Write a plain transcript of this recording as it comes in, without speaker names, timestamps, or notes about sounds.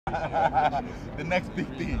The next big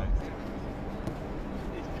thing.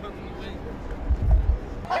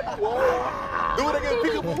 Do it again,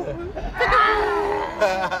 peekaboo.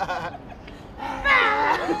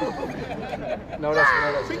 No, that's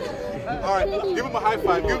all right, give him a high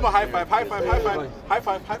five. Give him a high five. High five. High five. High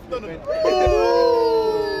five. High five. No.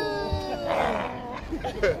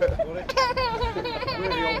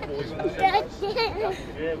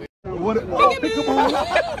 What? Oh, peekaboo.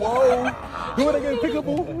 Whoa. Do it again,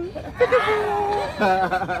 peekaboo.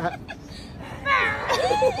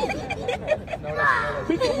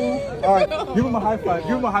 Peekaboo. All right, give him a high five.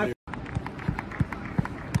 Give him a high five.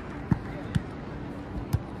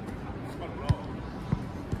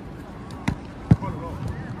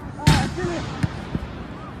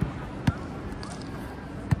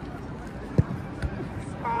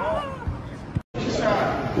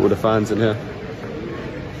 all the fans in here.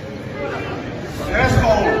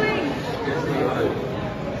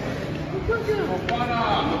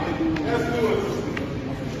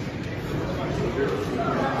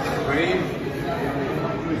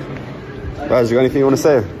 Guys, you got anything you want to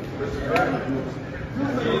say?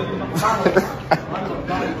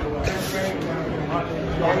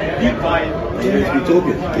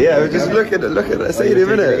 Yeah, just look at the stadium,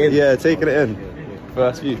 innit? Yeah, taking it in.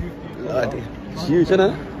 First view. It's huge, isn't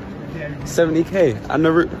it? 70k and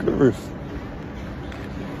the roof.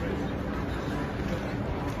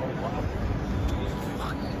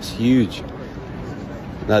 It's huge.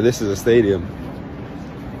 Now this is a stadium.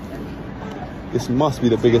 This must be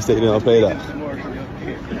the biggest stadium I've played at.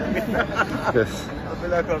 Yes. I feel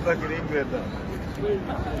like I'm back in England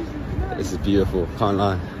now. This is beautiful, can't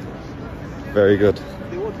lie. Very good.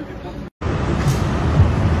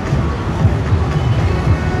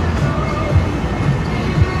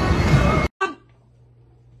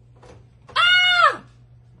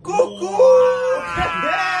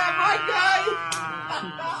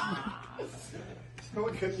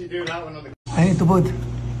 I need to put.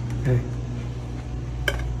 Okay.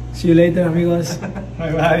 See you later, amigos.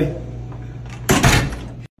 Bye bye.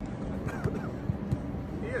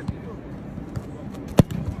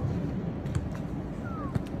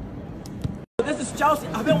 This is Chelsea.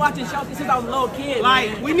 I've been watching Chelsea since I was a little kid.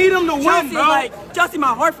 Like, man. we need them to win, bro. Like, Chelsea,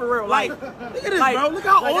 my heart for real. Like, look at this, bro. Look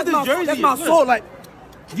how old this jersey is. That's my soul. Like,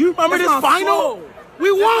 you remember this final? Soul.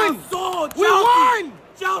 We won. Soul. We won.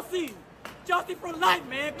 Chelsea. Chelsea for life,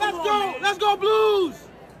 man. Come on, go. Man. Let's go, Blues.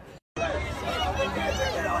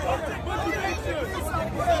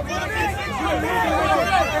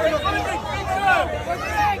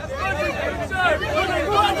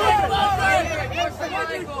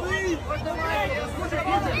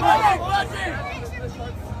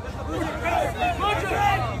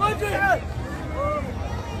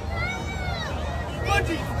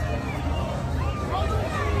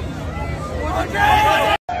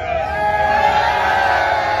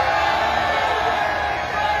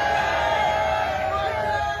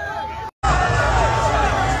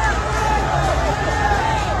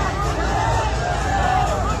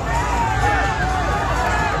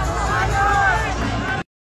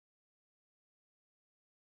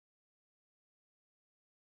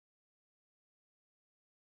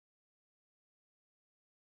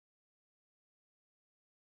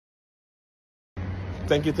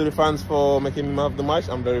 Thank you to the fans for making me man of the match.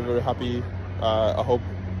 I'm very, very happy. I hope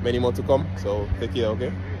many more to come. So take care,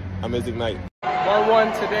 okay? Amazing night.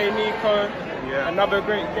 1-1 today, Nico. Yeah. Another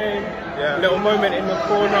great game. Yeah. Little moment in the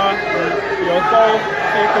corner. Your goal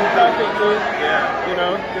taken perfectly. Yeah. You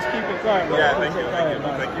know, just keep it going. Yeah, thank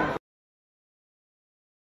you.